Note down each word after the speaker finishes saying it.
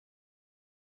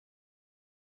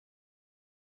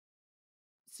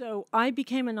So I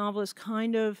became a novelist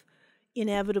kind of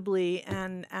inevitably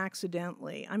and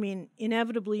accidentally. I mean,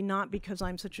 inevitably not because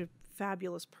I'm such a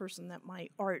fabulous person that my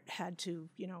art had to,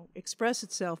 express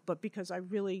itself, but because I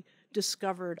really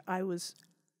discovered I was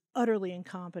utterly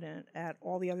incompetent at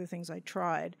all the other things I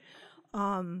tried.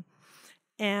 I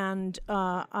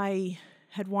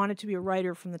had wanted to be a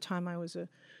writer from the time I was a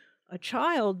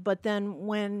child, but then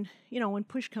when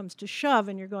push comes to shove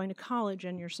and you're going to college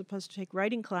and you're supposed to take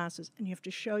writing classes and you have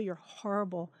to show your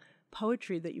horrible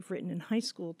poetry that you've written in high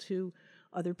school to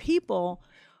other people,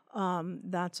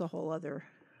 that's a whole other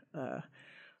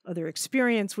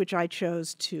experience which I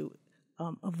chose to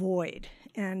avoid.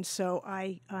 And so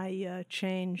I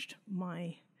changed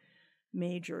my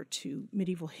major to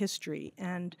medieval history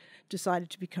and decided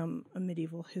to become a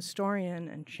medieval historian,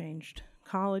 and changed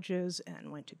colleges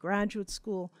and went to graduate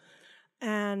school,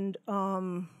 and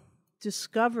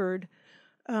discovered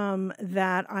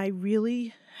that I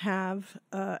really have,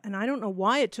 and I don't know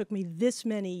why it took me this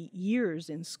many years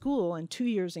in school and 2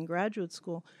 years in graduate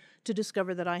school to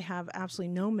discover that I have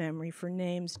absolutely no memory for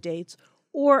names, dates,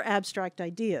 or abstract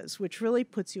ideas, which really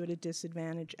puts you at a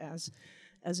disadvantage as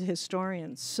a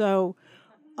historian. So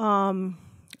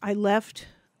I left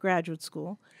graduate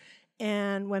school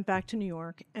and went back to New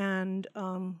York and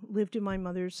lived in my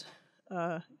mother's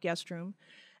guest room,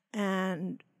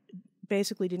 and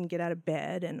basically didn't get out of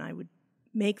bed. And I would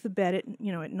make the bed at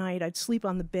night. I'd sleep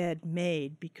on the bed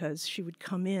made, because she would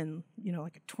come in,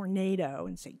 like a tornado,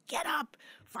 and say, "Get up,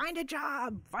 find a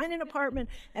job, find an apartment."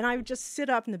 And I would just sit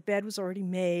up, and the bed was already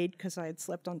made because I had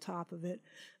slept on top of it.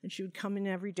 And she would come in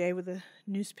every day with a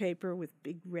newspaper with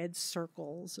big red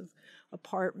circles of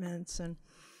apartments. And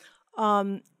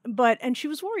she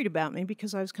was worried about me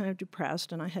because I was kind of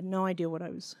depressed and I had no idea what I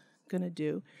was going to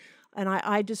do. And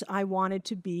I wanted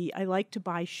to be, I liked to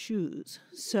buy shoes.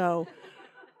 So,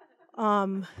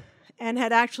 and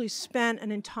had actually spent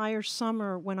an entire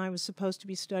summer when I was supposed to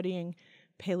be studying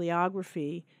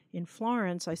paleography in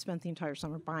Florence. I spent the entire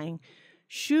summer buying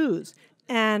shoes.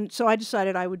 And so I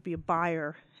decided I would be a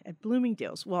buyer at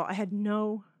Bloomingdale's. Well, I had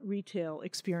no retail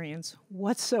experience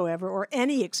whatsoever, or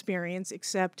any experience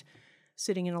except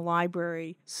sitting in a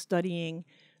library studying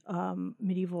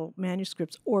medieval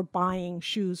manuscripts or buying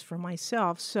shoes for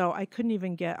myself. So I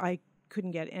couldn't get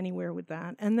anywhere with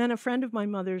that. And then a friend of my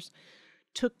mother's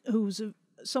who's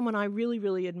someone I really,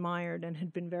 really admired and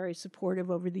had been very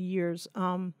supportive over the years,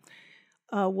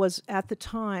 was at the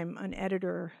time an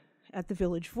editor at the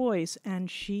Village Voice, and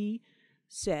she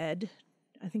said,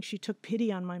 I think she took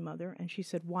pity on my mother, and she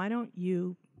said, "Why don't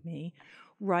you,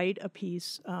 write a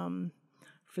piece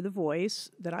for the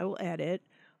Voice that I will edit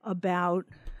about,"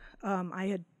 I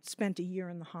had spent a year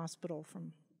in the hospital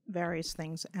from various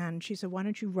things, and she said, "Why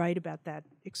don't you write about that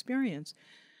experience?"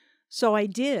 So I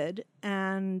did,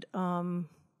 and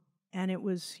it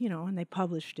was, and they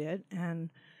published it, and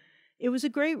it was a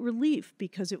great relief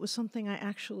because it was something I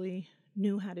actually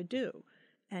knew how to do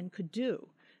and could do,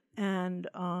 and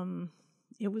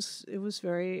it was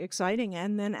very exciting.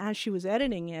 And then as she was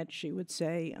editing it, she would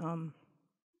say,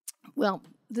 "Well,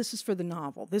 this is for the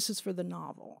novel. This is for the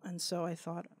novel." And so I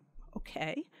thought,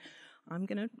 okay, I'm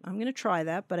gonna try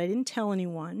that, but I didn't tell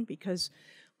anyone because,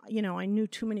 I knew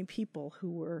too many people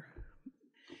who were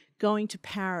going to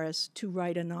Paris to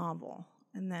write a novel.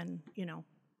 And then,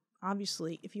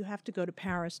 obviously, if you have to go to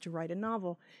Paris to write a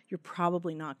novel, you're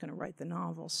probably not going to write the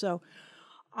novel. So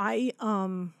I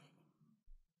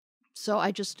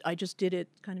just did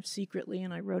it kind of secretly,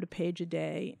 and I wrote a page a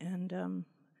day, and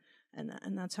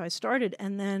that's how I started.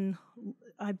 And then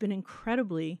I've been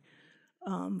incredibly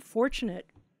fortunate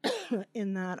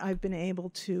in that I've been able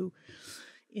to,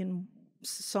 in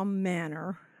some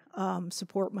manner,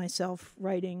 support myself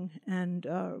writing and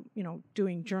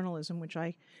doing journalism, which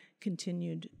I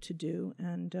continued to do,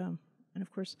 and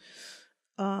of course,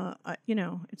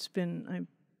 it's been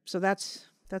so that's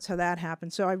how that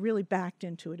happened. So I really backed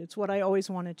into it. It's what I always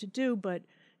wanted to do, but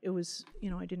it was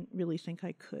I didn't really think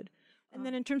I could. And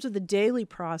then in terms of the daily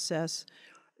process,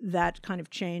 that kind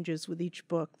of changes with each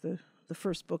book. The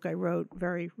first book I wrote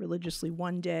very religiously,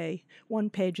 one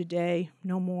page a day,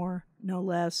 no more, no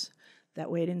less. That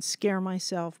way I didn't scare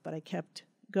myself, but I kept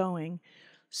going.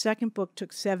 Second book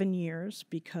took 7 years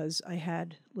because I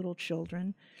had little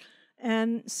children.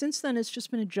 And since then, it's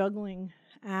just been a juggling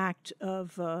act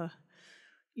of,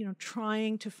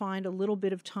 trying to find a little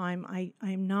bit of time. I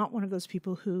am not one of those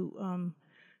people who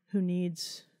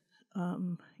needs,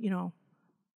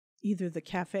 either the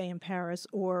cafe in Paris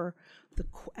or the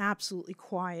absolutely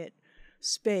quiet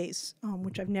space,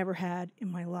 which I've never had in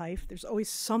my life. There's always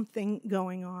something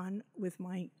going on with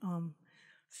my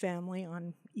family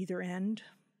on either end,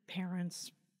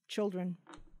 parents, children,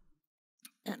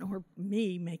 and or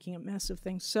me making a mess of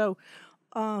things. So,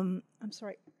 I'm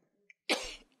sorry.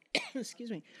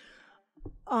 Excuse me.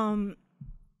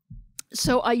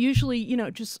 So I usually,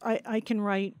 I can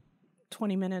write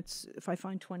 20 minutes. If I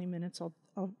find 20 minutes,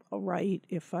 I'll write.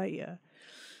 If I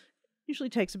usually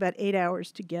takes about 8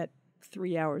 hours to get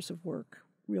 3 hours of work,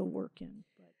 real work in.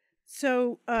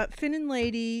 So Finn and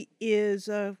Lady is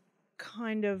a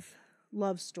kind of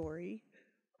love story.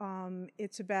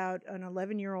 It's about an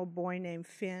 11-year-old boy named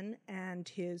Finn and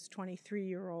his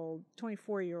 24-year-old,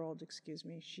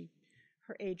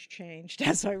 her age changed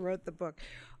as I wrote the book,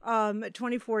 a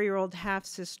 24-year-old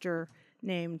half-sister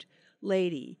named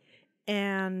Lady.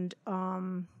 And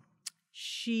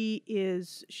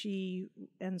she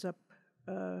ends up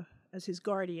as his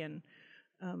guardian,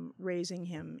 raising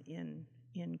him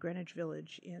in Greenwich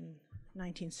Village in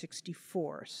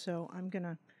 1964. So I'm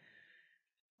gonna.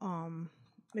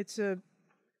 It's a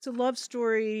love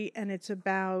story, and it's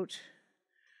about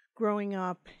growing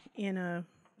up in a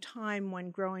time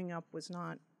when growing up was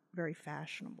not very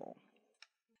fashionable.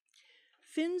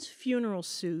 Finn's funeral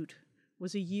suit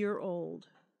was a year old,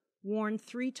 worn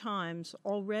 3 times,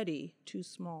 already too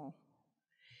small.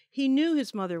 He knew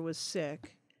his mother was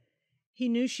sick. He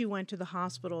knew she went to the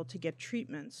hospital to get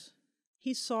treatments.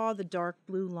 He saw the dark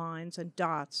blue lines and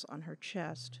dots on her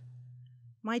chest.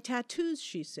 "My tattoos,"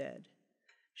 she said.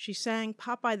 She sang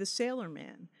Popeye the Sailor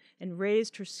Man and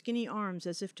raised her skinny arms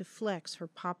as if to flex her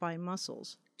Popeye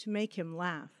muscles, to make him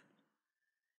laugh.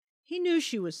 He knew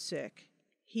she was sick.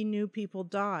 He knew people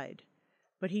died,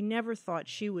 but he never thought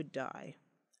she would die.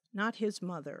 Not his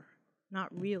mother,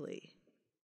 not really.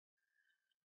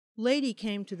 Lady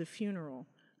came to the funeral,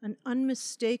 an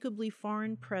unmistakably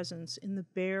foreign presence in the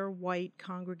bare, white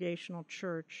Congregational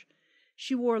church.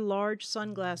 She wore large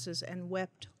sunglasses and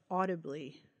wept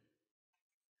audibly.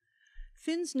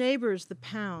 Finn's neighbors, the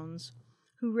Pounds,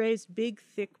 who raised big,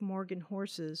 thick Morgan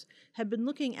horses, had been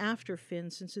looking after Finn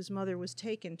since his mother was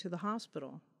taken to the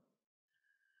hospital.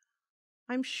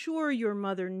 "I'm sure your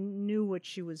mother knew what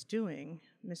she was doing,"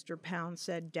 Mr. Pound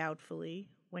said doubtfully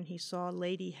when he saw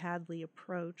Lady Hadley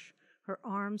approach, her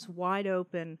arms wide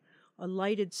open, a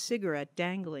lighted cigarette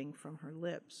dangling from her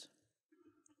lips.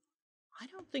 "I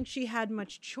don't think she had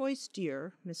much choice,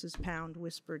 dear," Mrs. Pound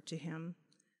whispered to him.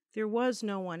 "There was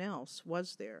no one else,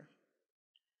 was there?"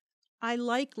 "I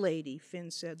like Lady," Finn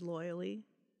said loyally.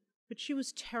 But she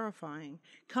was terrifying,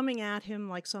 coming at him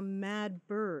like some mad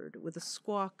bird with a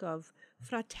squawk of,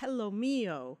 "Fratello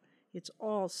mio, it's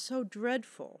all so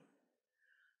dreadful."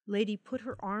 Lady put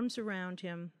her arms around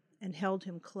him and held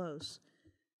him close.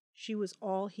 She was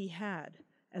all he had,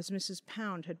 as Mrs.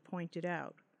 Pound had pointed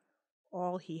out.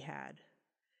 All he had.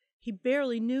 He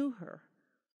barely knew her.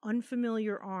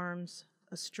 Unfamiliar arms,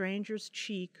 a stranger's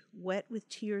cheek, wet with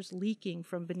tears leaking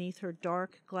from beneath her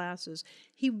dark glasses.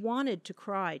 He wanted to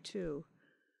cry, too,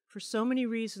 for so many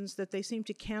reasons that they seemed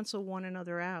to cancel one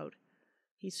another out.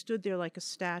 He stood there like a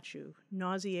statue,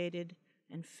 nauseated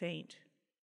and faint.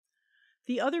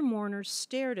 The other mourners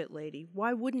stared at Lady.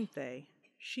 Why wouldn't they?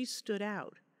 She stood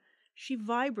out. She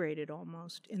vibrated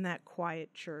almost in that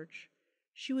quiet church.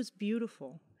 She was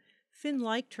beautiful. Finn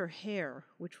liked her hair,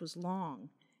 which was long.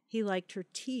 He liked her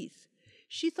teeth.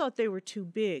 She thought they were too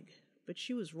big, but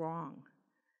she was wrong.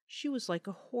 She was like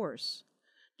a horse,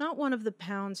 not one of the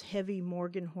Pounds' heavy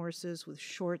Morgan horses with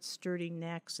short, sturdy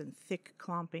necks and thick,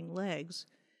 clomping legs.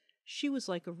 She was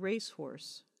like a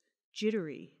racehorse,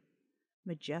 jittery,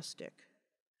 majestic.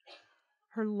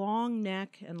 Her long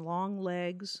neck and long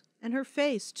legs, and her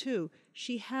face, too.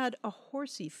 She had a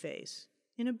horsey face,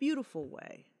 in a beautiful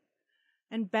way,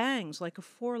 and bangs like a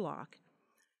forelock.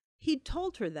 He'd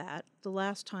told her that the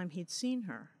last time he'd seen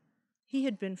her. He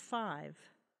had been 5.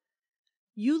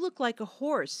 "You look like a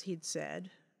horse," he'd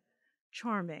said.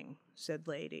 "Charming," said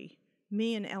Lady.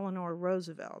 "Me and Eleanor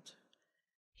Roosevelt."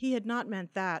 He had not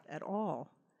meant that at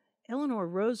all. Eleanor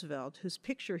Roosevelt, whose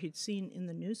picture he'd seen in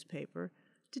the newspaper,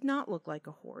 did not look like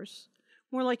a horse,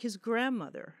 more like his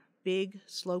grandmother, big,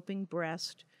 sloping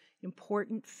breast,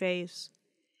 important face.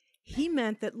 He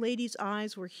meant that Lady's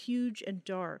eyes were huge and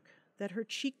dark, that her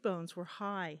cheekbones were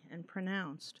high and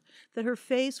pronounced, that her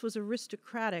face was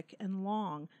aristocratic and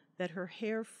long, that her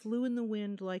hair flew in the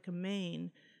wind like a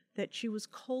mane, that she was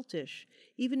coltish,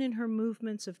 even in her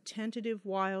movements of tentative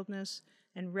wildness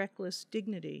and reckless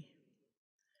dignity.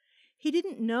 He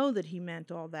didn't know that he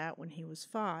meant all that when he was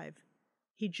 5.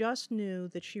 He just knew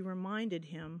that she reminded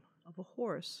him of a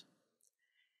horse.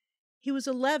 He was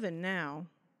 11 now.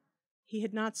 He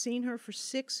had not seen her for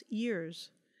 6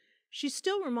 years. She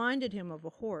still reminded him of a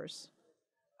horse.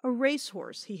 A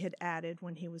racehorse, he had added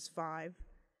when he was 5.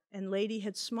 And Lady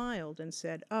had smiled and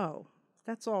said, "Oh,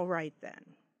 that's all right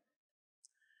then."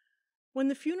 When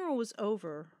the funeral was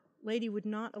over, Lady would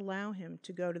not allow him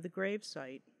to go to the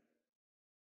gravesite.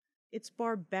 "It's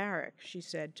barbaric," she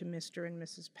said to Mr. and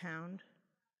Mrs. Pound.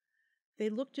 They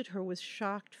looked at her with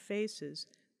shocked faces,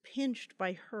 pinched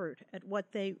by hurt at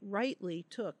what they rightly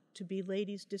took to be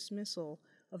Lady's dismissal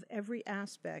of every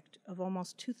aspect of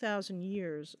almost 2,000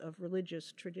 years of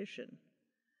religious tradition.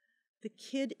 "The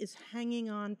kid is hanging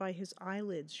on by his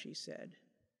eyelids," she said.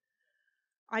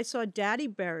 "I saw Daddy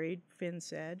buried," Finn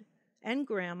said, "and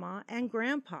Grandma and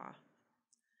Grandpa."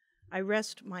 "I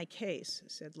rest my case,"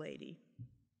 said Lady.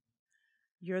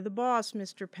 "You're the boss,"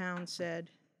 Mr. Pound said.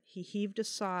 He heaved a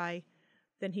sigh,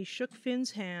 then he shook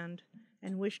Finn's hand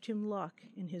and wished him luck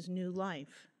in his new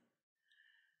life.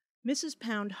 Mrs.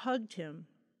 Pound hugged him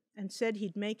and said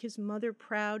he'd make his mother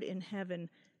proud in heaven,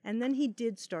 and then he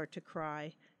did start to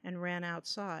cry and ran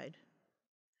outside.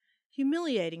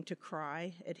 Humiliating to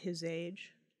cry at his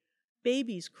age.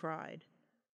 Babies cried.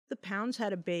 The Pounds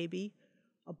had a baby,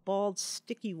 a bald,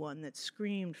 sticky one that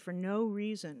screamed for no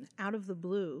reason, out of the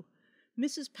blue.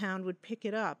 Mrs. Pound would pick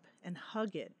it up and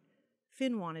hug it.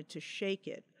 Finn wanted to shake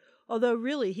it, although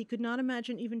really he could not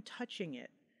imagine even touching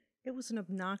it. It was an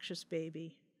obnoxious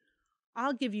baby.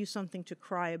 "I'll give you something to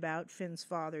cry about," Finn's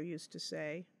father used to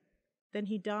say. Then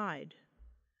he died.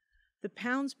 The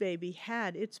Pounds baby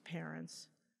had its parents.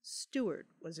 Stuart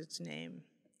was its name.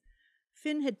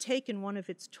 Finn had taken one of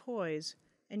its toys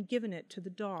and given it to the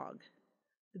dog.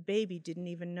 The baby didn't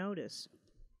even notice.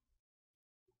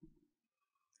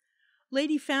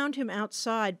 Lady found him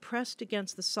outside, pressed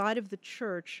against the side of the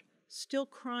church, still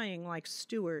crying like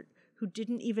Stuart, who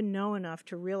didn't even know enough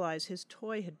to realize his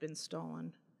toy had been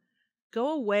stolen. "Go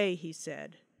away," he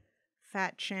said.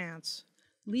 "Fat chance.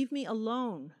 Leave me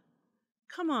alone."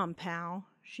 "Come on, pal."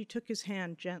 She took his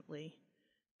hand gently.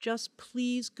 "Just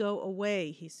please go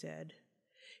away," he said.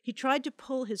 He tried to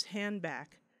pull his hand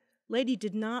back. Lady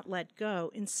did not let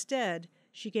go. Instead,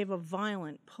 she gave a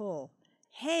violent pull.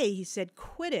 "Hey," he said,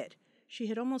 "quit it." She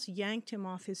had almost yanked him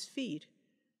off his feet.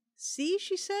 "See,"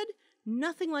 she said,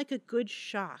 "nothing like a good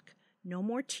shock. No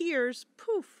more tears.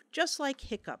 Poof, just like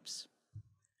hiccups."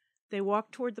 They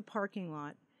walked toward the parking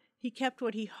lot. He kept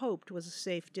what he hoped was a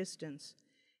safe distance.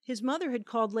 His mother had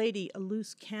called Lady a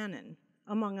loose cannon,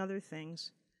 among other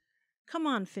things. "Come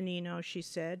on, Finino," she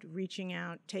said, reaching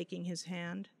out, taking his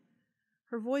hand.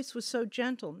 Her voice was so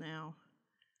gentle now.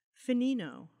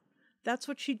 Finino. That's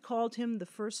what she'd called him the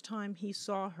first time he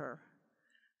saw her.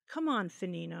 "Come on,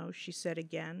 Finino," she said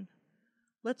again.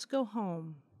 "Let's go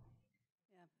home."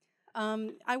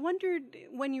 I wondered,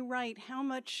 when you write, how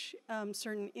much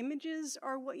certain images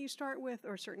are what you start with,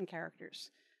 or certain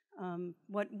characters?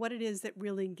 What it is that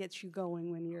really gets you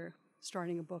going when you're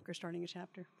starting a book or starting a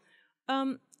chapter?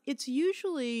 It's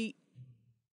usually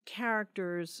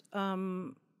characters.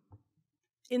 In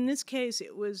this case,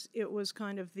 it was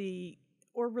kind of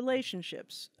or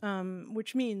relationships,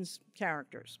 which means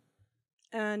characters.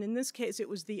 And in this case, it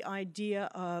was the idea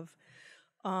of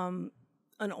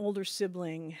an older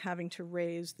sibling having to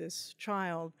raise this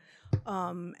child,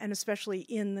 and especially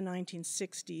in the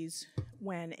 1960s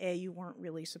when, you weren't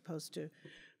really supposed to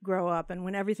grow up and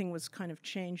when everything was kind of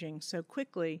changing so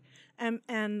quickly.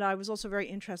 And I was also very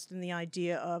interested in the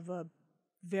idea of a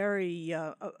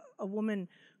woman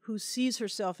who sees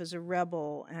herself as a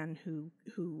rebel and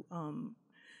who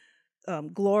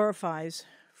glorifies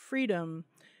freedom,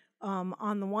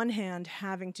 on the one hand,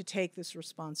 having to take this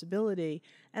responsibility,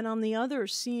 and on the other,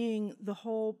 seeing the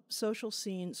whole social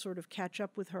scene sort of catch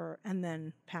up with her and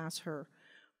then pass her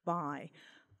by.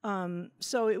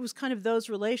 So it was kind of those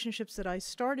relationships that I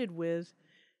started with,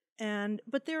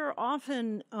 but there are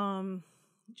often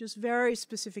just very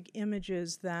specific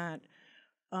images that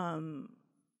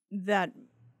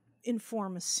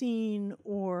inform a scene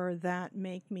or that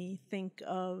make me think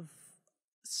of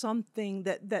something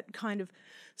that kind of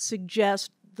suggests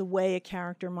the way a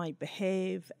character might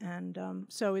behave, and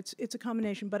so it's a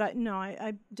combination. But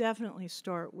I definitely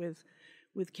start with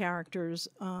characters,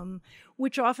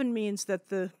 which often means that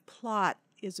the plot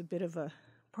is a bit of a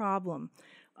problem,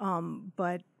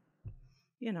 but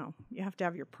you have to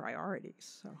have your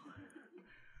priorities. So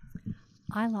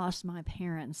I lost my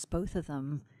parents, both of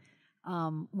them,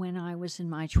 when I was in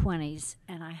my 20s,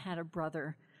 and I had a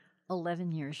brother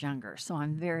 11 years younger, so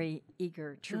I'm very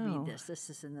eager to read this. This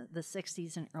is in the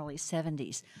 60s and early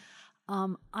 70s.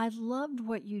 I loved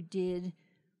what you did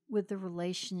with the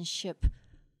relationship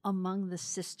among the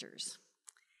sisters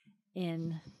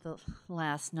in the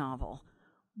last novel.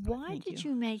 Why did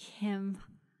you make him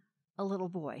a little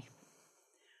boy?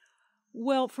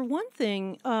 Well, for one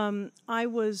thing, I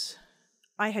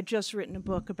had just written a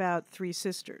book about three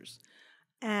sisters,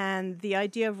 and the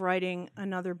idea of writing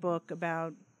another book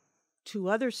about two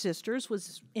other sisters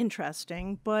was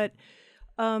interesting. But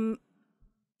in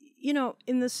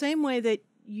the same way that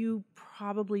you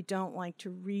probably don't like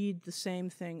to read the same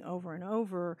thing over and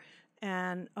over,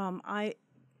 and I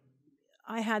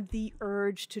had the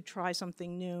urge to try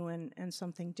something new and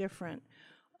something different.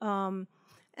 And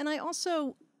I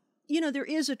also, there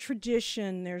is a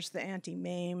tradition. There's the Auntie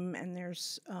Mame, and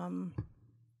there's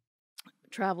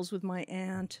Travels with My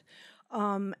Aunt.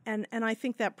 And I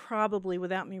think that probably,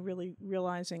 without me really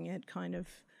realizing it, kind of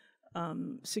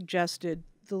suggested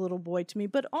the little boy to me.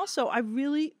 But also, I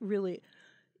really, really,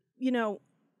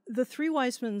 the Three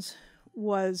Weissmanns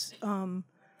was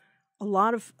a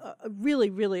lot of really,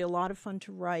 really a lot of fun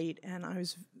to write, and I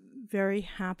was very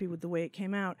happy with the way it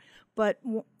came out. But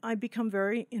I become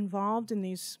very involved in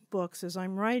these books as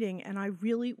I'm writing, and I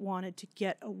really wanted to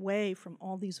get away from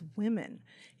all these women.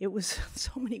 It was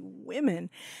so many women,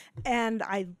 and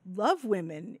I love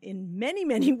women in many,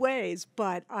 many ways,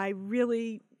 but I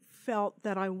really felt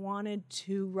that I wanted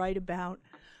to write about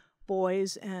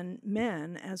boys and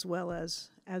men as well as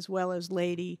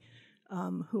Lady,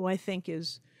 who I think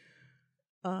is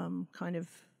kind of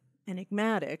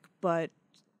enigmatic, but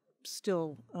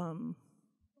still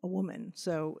a woman.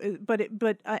 So,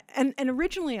 and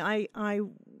originally I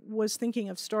was thinking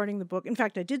of starting the book. In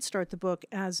fact, I did start the book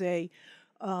as in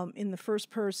the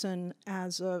first person,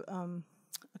 as a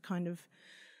kind of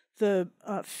the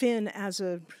Finn as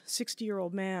a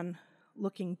 60-year-old man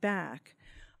looking back.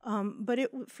 But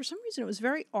for some reason it was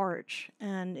very arch,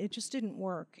 and it just didn't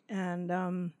work.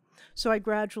 And so I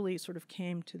gradually sort of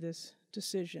came to this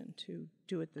decision to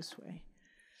do it this way.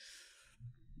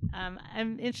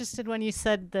 I'm interested when you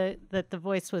said that the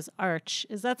voice was arch.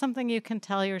 Is that something you can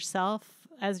tell yourself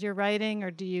as you're writing,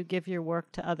 or do you give your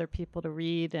work to other people to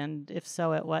read? And if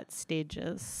so, at what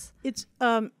stages? It's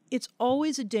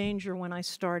always a danger when I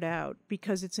start out,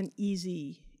 because it's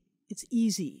easy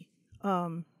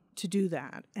to do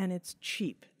that, and it's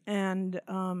cheap. And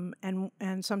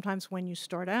sometimes when you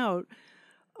start out,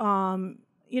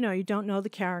 you don't know the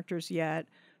characters yet,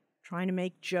 trying to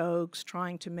make jokes,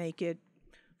 trying to make it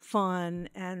fun,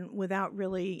 and without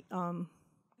really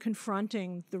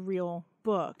confronting the real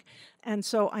book. And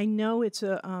so I know it's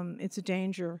a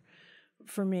danger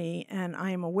for me, and I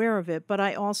am aware of it, but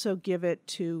I also give it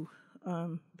to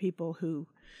people who,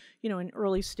 in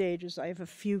early stages, I have a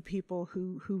few people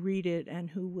who read it and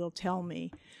who will tell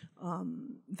me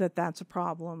that that's a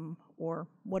problem, or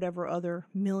whatever other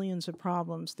millions of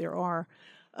problems there are.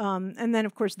 And then,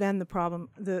 of course,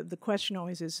 the question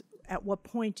always is, at what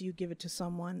point do you give it to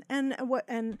someone, and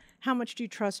how much do you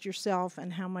trust yourself,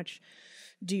 and how much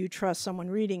do you trust someone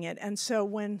reading it? And so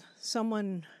when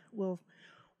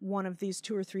one of these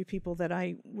two or three people that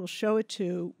I will show it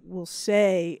to will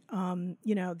say,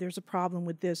 there's a problem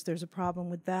with this, there's a problem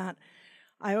with that,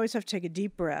 I always have to take a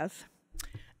deep breath.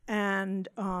 And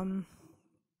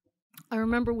I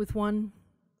remember with one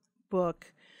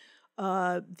book,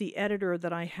 the editor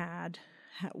that I had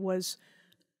was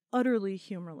utterly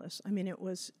humorless. I mean, it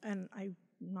was, and I'm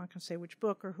not going to say which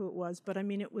book or who it was, but I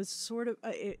mean, it was sort of,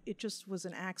 it just was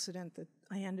an accident that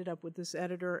I ended up with this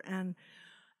editor, and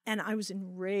I was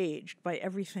enraged by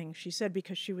everything she said,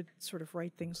 because she would sort of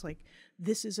write things like,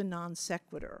 "This is a non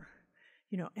sequitur,"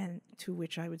 and to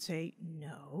which I would say,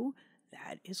 "No,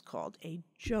 that is called a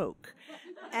joke."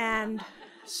 And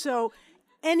so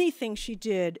anything she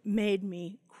did made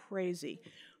me crazy.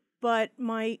 But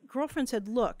my girlfriend said,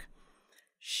 "Look,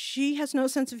 she has no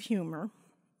sense of humor,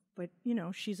 but,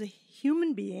 she's a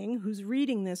human being who's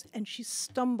reading this, and she's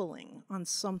stumbling on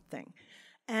something.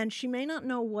 And she may not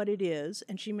know what it is,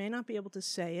 and she may not be able to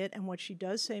say it, and what she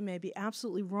does say may be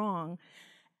absolutely wrong,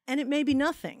 and it may be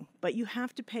nothing, but you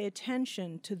have to pay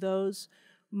attention to those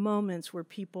moments where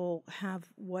people have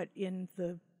what in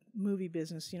the movie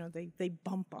business, they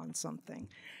bump on something."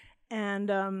 And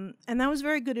that was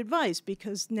very good advice,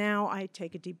 because now I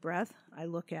take a deep breath, I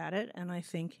look at it, and I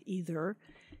think either,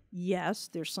 yes,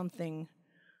 there's something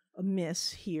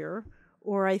amiss here,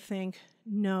 or I think,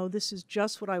 no, this is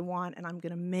just what I want, and I'm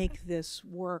going to make this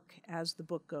work as the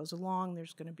book goes along.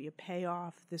 There's going to be a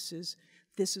payoff. This is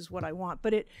what I want.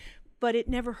 But it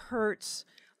never hurts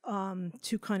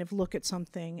to kind of look at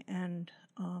something and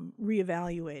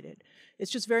reevaluate it.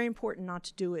 It's just very important not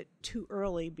to do it too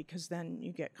early, because then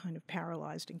you get kind of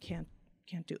paralyzed and can't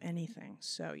do anything.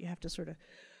 So you have to sort of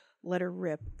let her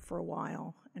rip for a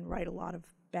while and write a lot of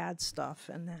bad stuff,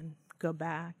 and then go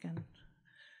back and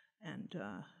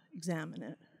examine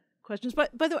it. questions.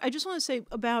 But by the way, I just want to say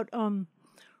about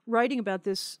writing about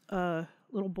this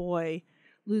little boy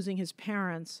losing his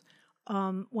parents.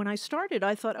 When I started,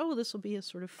 I thought, oh, this will be a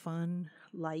sort of fun,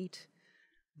 light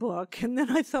book. And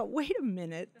then I thought, wait a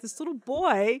minute, this little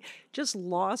boy just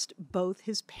lost both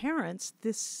his parents.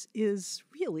 This is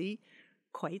really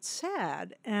quite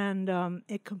sad. And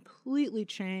it completely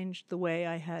changed the way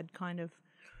I had kind of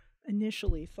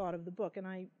initially thought of the book.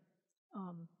 And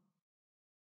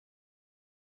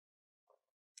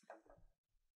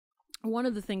one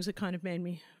of the things that kind of made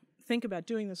me think about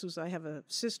doing this was I have a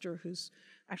sister who's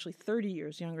actually 30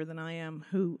 years younger than I am,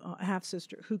 who a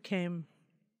half-sister, who came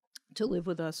to live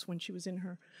with us when she was in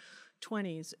her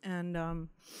 20s. And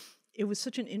it was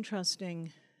such an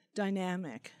interesting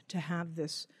dynamic to have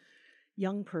this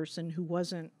young person who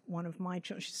wasn't one of my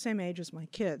children. She's the same age as my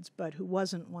kids, but who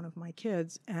wasn't one of my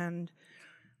kids, and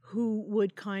who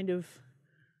would kind of,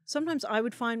 sometimes I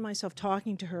would find myself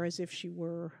talking to her as if she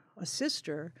were a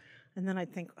sister, and then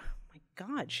I'd think, oh my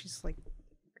God, she's like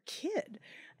a kid.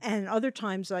 And other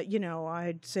times,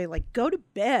 I'd say, like, go to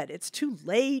bed. It's too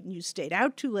late, and you stayed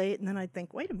out too late. And then I'd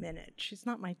think, wait a minute, she's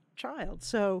not my child.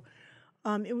 So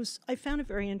I found it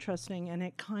very interesting, and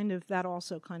it that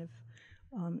also kind of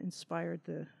inspired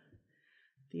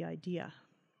the idea.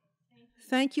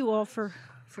 Thank you all for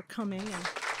coming. And